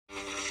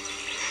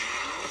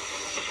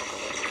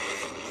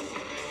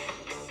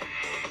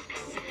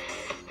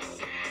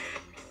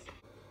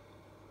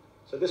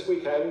this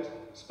weekend,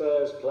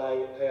 Spurs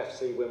play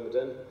AFC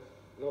Wimbledon,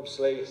 and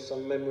obviously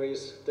some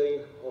memories, Dean,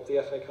 of the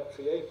FA Cup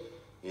for you?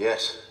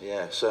 Yes,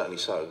 yeah, certainly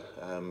so.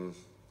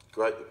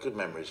 Good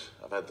memories.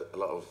 I've had a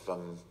lot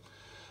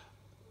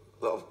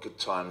of good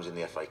times in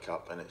the FA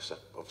Cup, and it's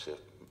obviously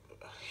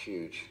a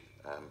huge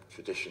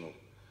traditional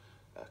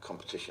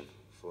competition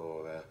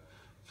for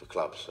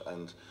clubs,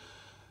 and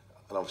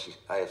obviously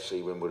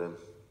AFC Wimbledon,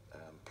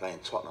 playing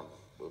Tottenham,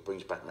 well,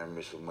 brings back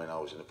memories from when I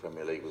was in the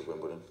Premier League with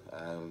Wimbledon.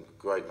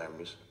 Great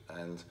memories,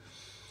 and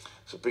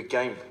it's a big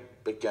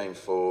game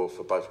for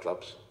both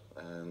clubs.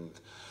 And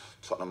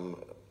Tottenham,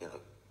 you know,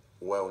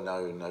 well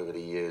known over the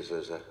years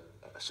as a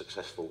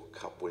successful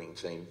cup-winning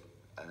team,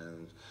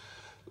 and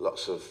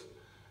lots of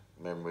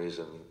memories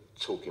and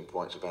talking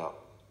points about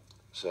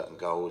certain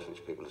goals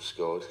which people have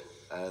scored,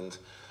 and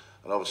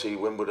obviously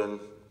Wimbledon,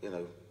 you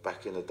know,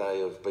 back in the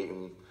day of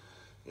beating,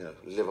 you know,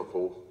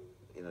 Liverpool,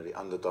 you know, the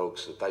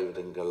underdogs, the David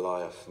and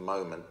Goliath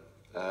moment.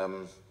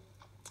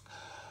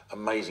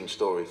 Amazing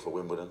story for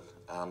Wimbledon.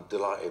 I'm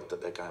delighted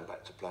that they're going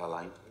back to Plough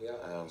Lane,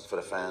 for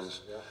the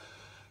fans. Yeah.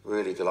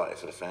 Really delighted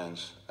for the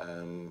fans,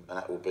 and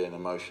that will be an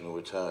emotional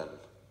return.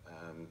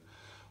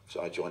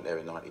 So I joined there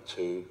in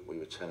 '92. We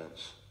were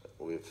tenants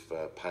with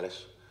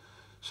Palace,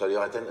 so the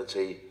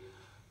identity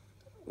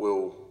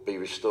will be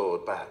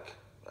restored back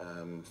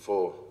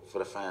for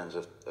the fans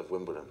of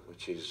Wimbledon,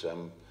 which is a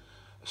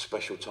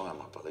special time,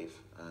 I believe,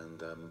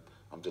 and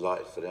I'm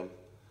delighted for them,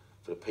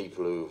 for the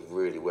people who have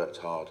really worked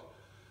hard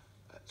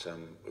at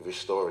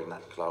restoring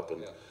that club,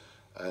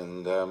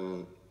 and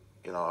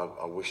you know,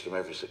 I wish them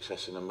every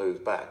success in the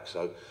move back.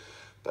 So,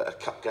 but a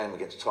cup game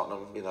against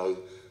Tottenham, you know,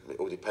 it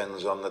all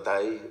depends on the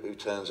day, who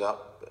turns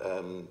up,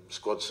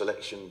 squad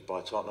selection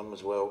by Tottenham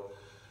as well.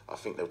 I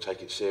think they'll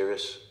take it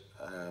serious.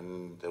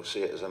 They'll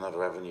see it as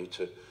another avenue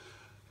to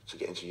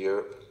get into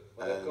Europe.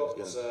 Well, they've got,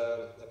 you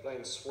know, they're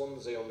playing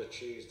Swansea on the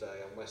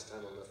Tuesday and West Ham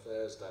on the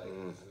Thursday,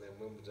 and then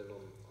Wimbledon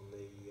on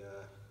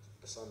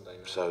the Sunday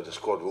night. So the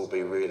squad will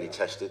be really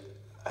tested.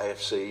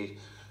 AFC,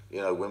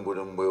 you know,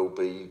 Wimbledon will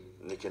be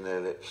licking their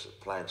lips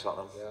playing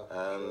Tottenham,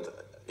 and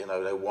you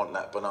know, they want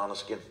that banana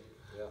skin.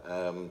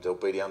 They'll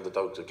be the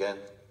underdogs again,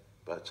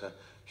 but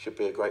should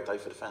be a great day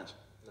for the fans.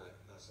 No,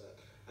 that's it.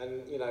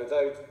 And you know,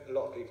 though a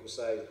lot of people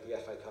say the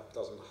FA Cup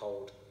doesn't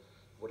hold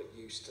what it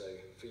used to,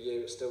 for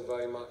you it's still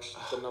very much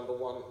the number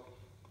one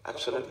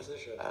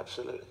competition.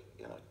 Absolutely.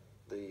 You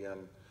know,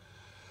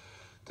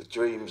 the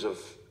dreams of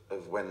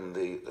when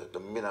the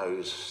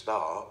minnows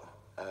start,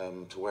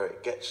 to where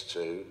it gets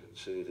to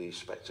the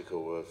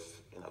spectacle of,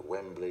 you know,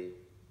 Wembley,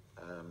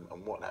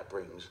 and what that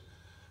brings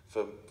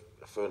for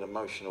an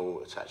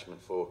emotional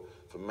attachment for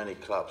many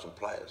clubs and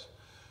players.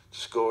 To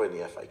score in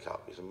the FA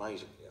Cup is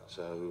amazing.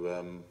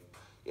 So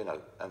you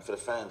know, and for the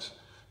fans,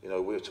 you know,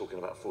 we were talking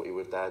about footy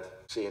with Dad,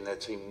 seeing their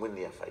team win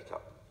the FA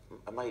Cup,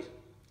 amazing.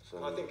 So,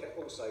 and I think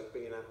also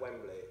being at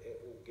Wembley,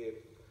 it will give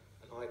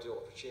an ideal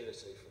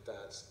opportunity for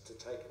dads to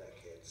take their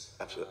kids.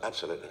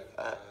 Absolutely,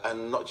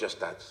 and not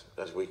just dads,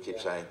 as we keep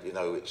saying. You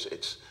know,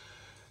 it's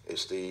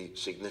the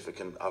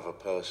significant other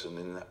person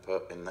in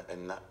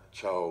that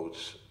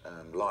child's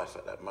life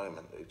at that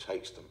moment who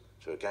takes them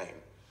to a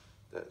game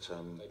that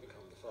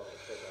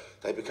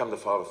they become the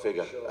father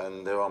figure. Sure.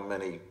 And there are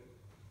many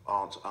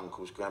aunts,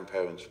 uncles,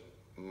 grandparents,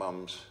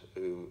 mums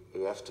who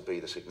have to be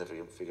the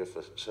significant figure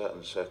for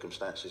certain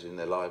circumstances in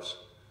their lives,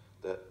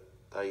 that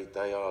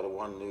they are the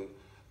one who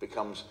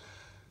becomes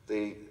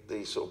the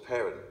sort of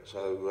parent.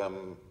 So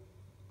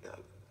you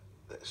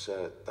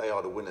know, they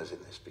are the winners in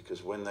this,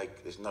 because when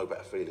there's no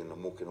better feeling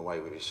than walking away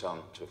with your son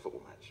to a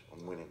football match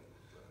and winning,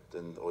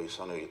 or your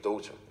son or your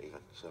daughter even.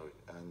 So,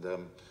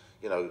 and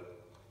you know,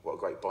 what a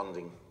great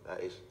bonding that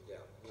is. Yeah,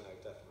 no,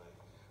 definitely.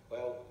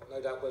 Well,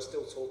 no doubt we'll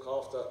still talk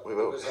after we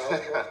will. the result,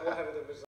 whatever the result.